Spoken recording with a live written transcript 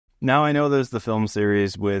Now, I know there's the film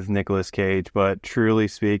series with Nicolas Cage, but truly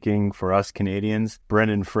speaking, for us Canadians,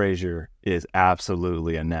 Brendan Fraser is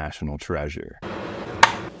absolutely a national treasure.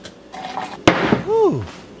 Ooh,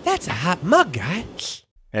 that's a hot mug, guy.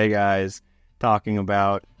 Hey guys, talking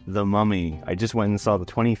about The Mummy. I just went and saw the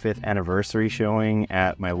 25th anniversary showing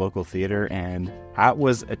at my local theater, and that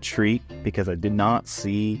was a treat because I did not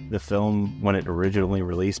see the film when it originally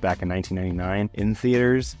released back in 1999 in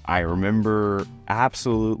theaters. I remember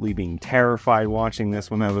absolutely being terrified watching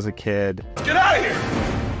this when I was a kid. Get out of here!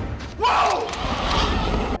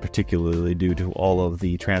 Whoa! Particularly due to all of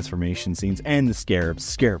the transformation scenes and the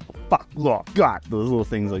scarabs. Fuck, oh God, those little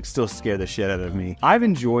things like still scare the shit out of me. I've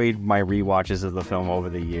enjoyed my rewatches of the film over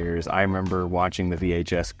the years. I remember watching the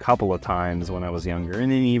VHS a couple of times when I was younger,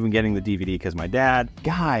 and then even getting the DVD because my dad.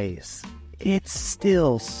 Guys, it's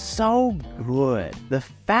still so good. The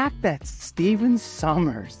fact that Stephen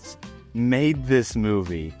Sommers made this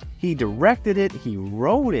movie, he directed it, he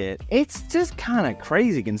wrote it. It's just kind of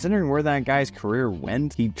crazy considering where that guy's career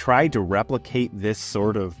went. He tried to replicate this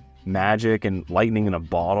sort of magic and lightning in a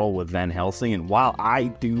bottle with Van Helsing, and while I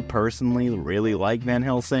do personally really like Van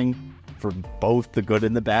Helsing for both the good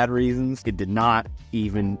and the bad reasons, it did not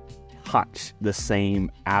even touch the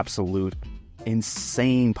same absolute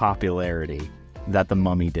insane popularity that The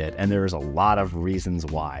Mummy did, and there's a lot of reasons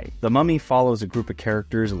why. The Mummy follows a group of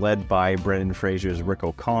characters led by Brendan Fraser's Rick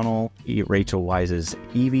O'Connell, Rachel Weisz's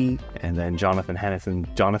Evie, and then Jonathan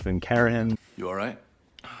Karahan. You all right?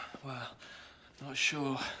 Well, not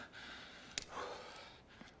sure.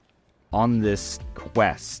 On this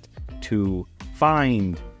quest to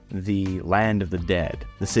find the land of the dead,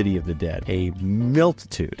 the city of the dead, a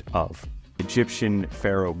multitude of Egyptian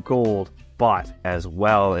pharaoh gold, but as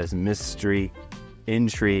well as mystery,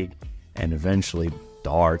 intrigue, and eventually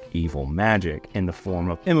dark evil magic in the form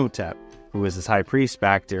of Imhotep, who was this high priest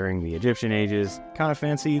back during the Egyptian ages. Kind of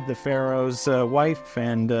fancied the pharaoh's wife,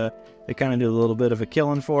 and they kind of did a little bit of a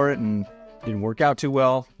killing for it, and didn't work out too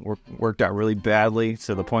well. Worked out really badly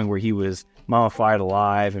to the point where he was mummified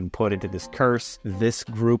alive and put into this curse. This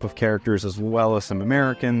group of characters, as well as some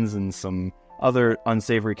Americans and some other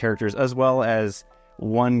unsavory characters, as well as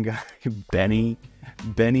one guy, Benny,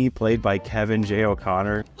 played by Kevin J.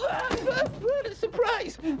 O'Connor. What a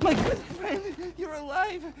surprise! My good friend, you're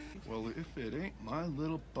alive! Well, if it ain't my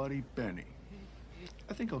little buddy Benny,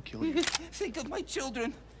 I think I'll kill you. Think of my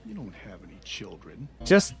children. You don't have any children.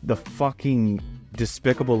 Just the fucking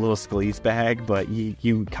despicable little sleazebag, but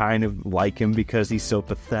you kind of like him because he's so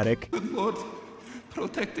pathetic. Good Lord,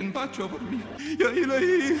 protect and watch over me. Ya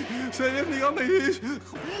Ilahi, save on me.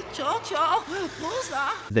 Cha-cha, who's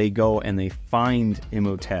that? They go and they find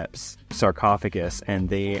Imhotep's sarcophagus, and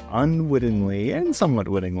they unwittingly and somewhat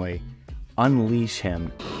wittingly unleash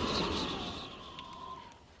him.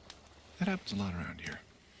 That happens a lot around here.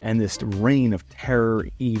 And this reign of terror,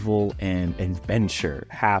 evil, and adventure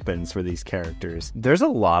happens for these characters. There's a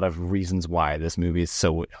lot of reasons why this movie is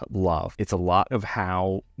so loved. It's a lot of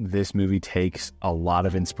how this movie takes a lot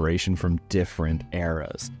of inspiration from different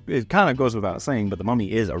eras. It kind of goes without saying, but The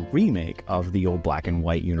Mummy is a remake of the old black and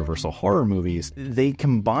white Universal horror movies. They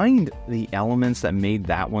combined the elements that made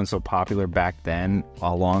that one so popular back then,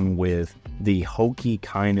 along with the hokey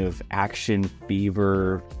kind of action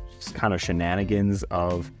fever kind of shenanigans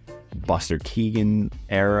of Buster Keaton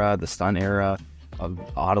era, the stunt era,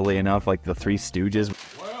 oddly enough, like the Three Stooges.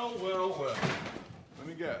 Well. Let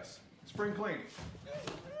me guess. Spring cleaning.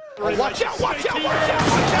 Oh, watch out!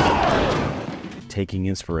 Taking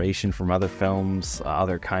inspiration from other films,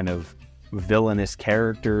 other kind of villainous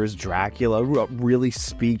characters, Dracula, really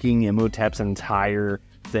speaking Imhotep's entire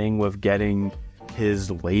thing with getting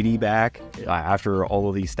his lady back after all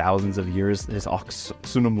of these thousands of years. His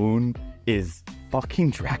Oxunamun is fucking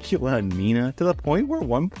Dracula and Mina, to the point where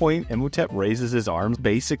one point Imhotep raises his arms,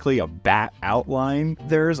 basically a bat outline.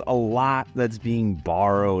 There's a lot that's being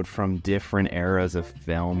borrowed from different eras of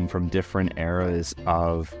film, from different eras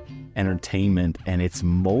of entertainment, and it's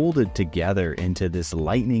molded together into this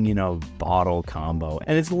lightning in a bottle combo.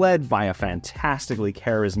 And it's led by a fantastically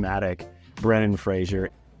charismatic Brendan Fraser.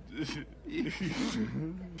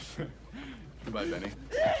 Goodbye, Benny.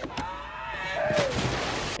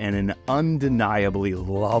 And an undeniably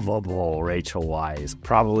lovable Rachel Weisz.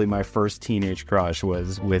 Probably my first teenage crush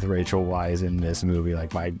was with Rachel Weisz in this movie,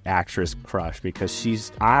 like my actress crush, because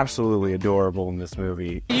she's absolutely adorable in this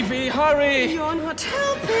movie. Evie, hurry! You're not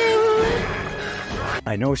helping.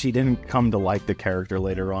 I know she didn't come to like the character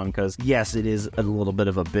later on because, yes, it is a little bit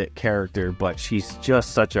of a bit character, but she's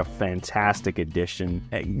just such a fantastic addition.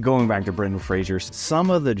 Going back to Brendan Fraser, some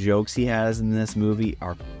of the jokes he has in this movie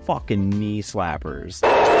are fucking knee slappers.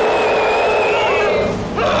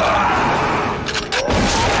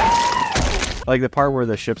 Like the part where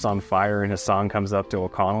the ship's on fire and Hassan comes up to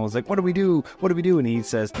O'Connell. Is like, what do we do? What do we do? And he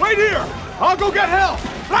says, Wait here! I'll go get help!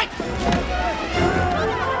 Right!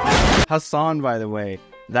 Hassan, by the way,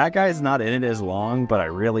 that guy's not in it as long, but I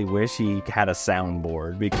really wish he had a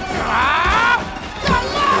soundboard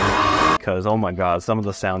because oh my god, some of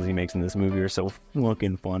the sounds he makes in this movie are so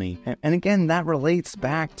fucking funny. And again, that relates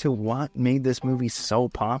back to what made this movie so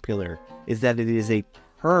popular, is that it is a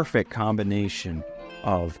perfect combination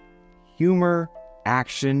of humor,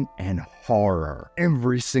 action, and horror.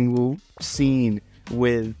 Every single scene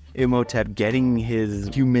with Imhotep getting his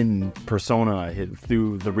human persona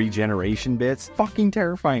through the regeneration bits, fucking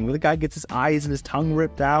terrifying. Where the guy gets his eyes and his tongue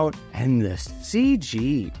ripped out. And the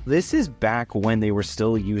CG. This is back when they were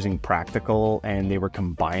still using practical and they were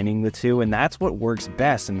combining the two, and that's what works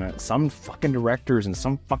best. And some fucking directors and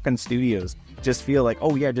some fucking studios just feel like,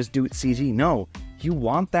 oh yeah, just do it CG. No. You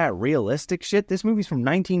want that realistic shit? This movie's from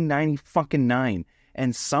 1999,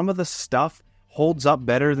 and some of the stuff holds up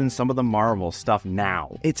better than some of the Marvel stuff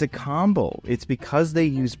now. It's a combo. It's because they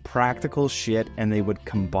use practical shit and they would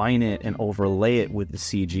combine it and overlay it with the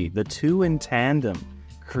CG. The two in tandem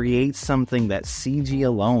create something that CG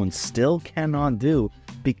alone still cannot do,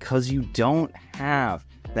 because you don't have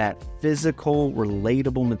that physical,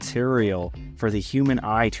 relatable material for the human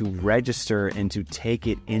eye to register and to take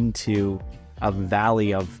it into a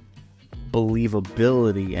valley of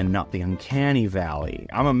believability and not the uncanny valley.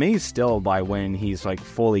 I'm amazed still by when he's like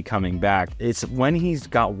fully coming back. It's when he's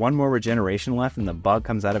got one more regeneration left and the bug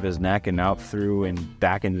comes out of his neck and out through and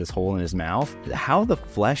back into this hole in his mouth. How the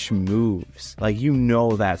flesh moves. Like, you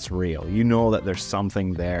know that's real. You know that there's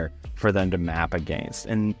something there for them to map against.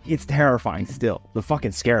 And it's terrifying still. The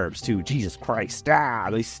fucking scarabs too. Jesus Christ.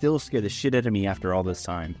 They still scare the shit out of me after all this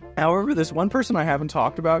time. However, there's one person I haven't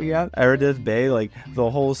talked about yet. Eredith Bay, like the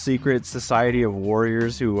whole secret society of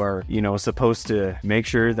warriors who are, you know, supposed to make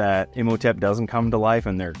sure that Imhotep doesn't come to life,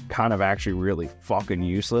 and they're kind of actually really fucking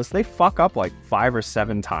useless. They fuck up like 5 or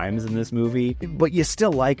 7 times in this movie, but you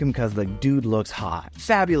still like him because the dude looks hot.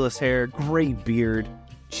 Fabulous hair, great beard,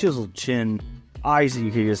 chiseled chin, eyes that you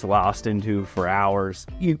could just lost into for hours.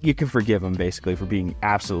 You can forgive him basically for being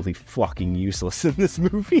absolutely fucking useless in this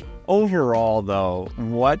movie. Overall though,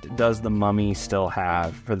 what does The Mummy still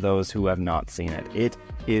have for those who have not seen it? It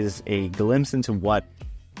is a glimpse into what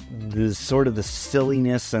the sort of the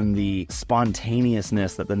silliness and the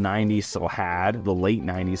spontaneousness that the 90s still had, the late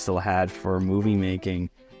 90s still had for movie making.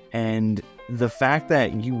 And the fact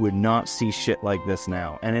that you would not see shit like this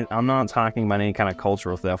now. And I'm not talking about any kind of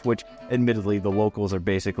cultural theft, which admittedly the locals are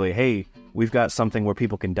basically, hey, we've got something where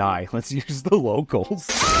people can die. Let's use the locals.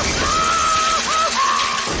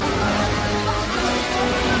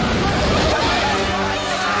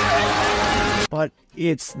 But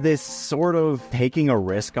it's this sort of taking a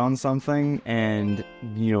risk on something and,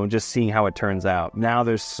 you know, just seeing how it turns out. Now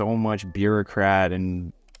there's so much bureaucrat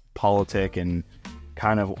and politic and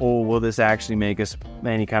kind of, oh, will this actually make us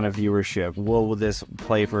any kind of viewership? Will this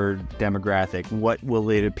play for demographic? What will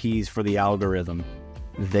it appease for the algorithm?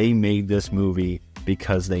 They made this movie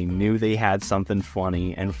because they knew they had something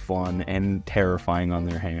funny and fun and terrifying on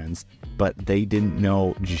their hands, but they didn't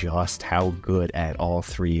know just how good at all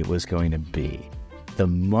three it was going to be. The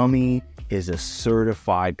Mummy is a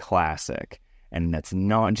certified classic, and that's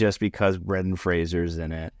not just because Brendan Fraser's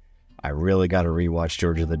in it. I really got to rewatch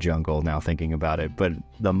George of the Jungle now thinking about it, but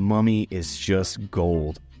The Mummy is just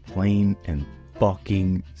gold, plain and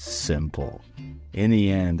fucking simple. In the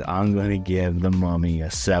end, I'm going to give The Mummy a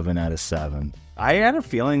 7 out of 7. I had a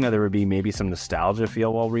feeling that there would be maybe some nostalgia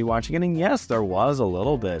feel while rewatching it, and yes, there was a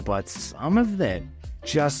little bit, but some of it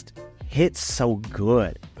just hits so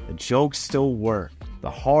good. The jokes still work. The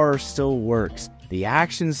horror still works. The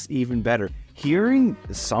action's even better. Hearing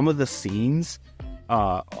some of the scenes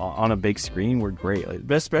on a big screen were great, like,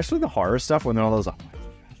 especially the horror stuff when they're all those.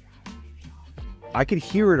 I could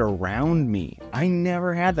hear it around me. I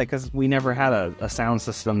never had that because we never had a sound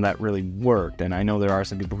system that really worked, and I know there are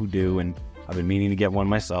some people who do, and I've been meaning to get one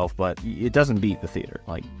myself, but it doesn't beat the theater.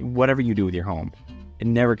 Like, whatever you do with your home, it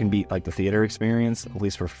never can beat like the theater experience, at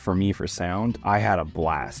least for me, for sound. I had a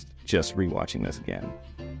blast just rewatching this again.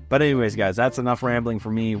 But anyways, guys, that's enough rambling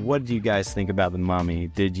for me. What do you guys think about The Mummy?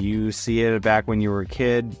 Did you see it back when you were a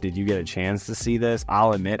kid? Did you get a chance to see this?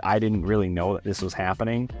 I'll admit, I didn't really know that this was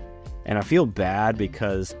happening. And I feel bad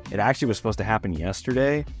because it actually was supposed to happen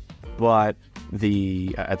yesterday, but at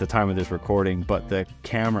the time of this recording, but the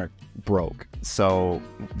camera broke. So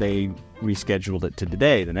they rescheduled it to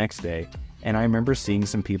today, the next day. And I remember seeing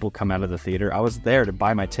some people come out of the theater. I was there to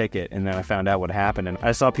buy my ticket, and then I found out what happened. And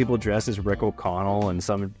I saw people dressed as Rick O'Connell and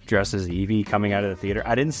some dressed as Evie coming out of the theater.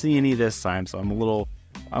 I didn't see any this time, so I'm a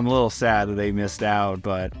little sad that they missed out.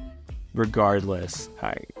 But regardless,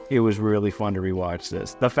 it was really fun to rewatch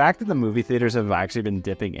this. The fact that the movie theaters have actually been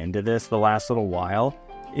dipping into this the last little while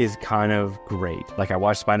is kind of great. Like, I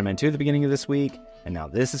watched Spider-Man 2 at the beginning of this week, and now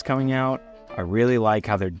this is coming out. I really like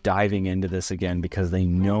how they're diving into this again because they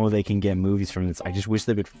know they can get movies from this. I just wish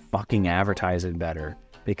they would fucking advertise it better,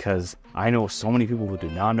 because I know so many people who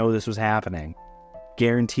did not know this was happening.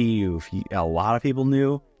 Guarantee you, a lot of people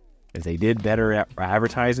knew, if they did better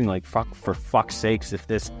advertising, like for fuck's sakes, if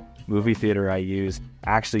this movie theater I use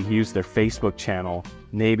actually used their Facebook channel,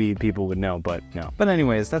 maybe people would know, but no. But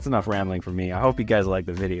anyways, that's enough rambling for me. I hope you guys liked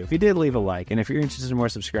the video. If you did, leave a like, and if you're interested in more,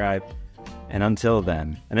 subscribe. And until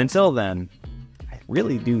then, I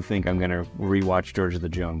really do think I'm going to rewatch George of the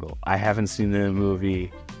Jungle. I haven't seen the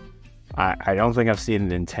movie. I don't think I've seen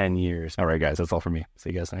it in 10 years. All right, guys, that's all for me.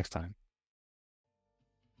 See you guys next time.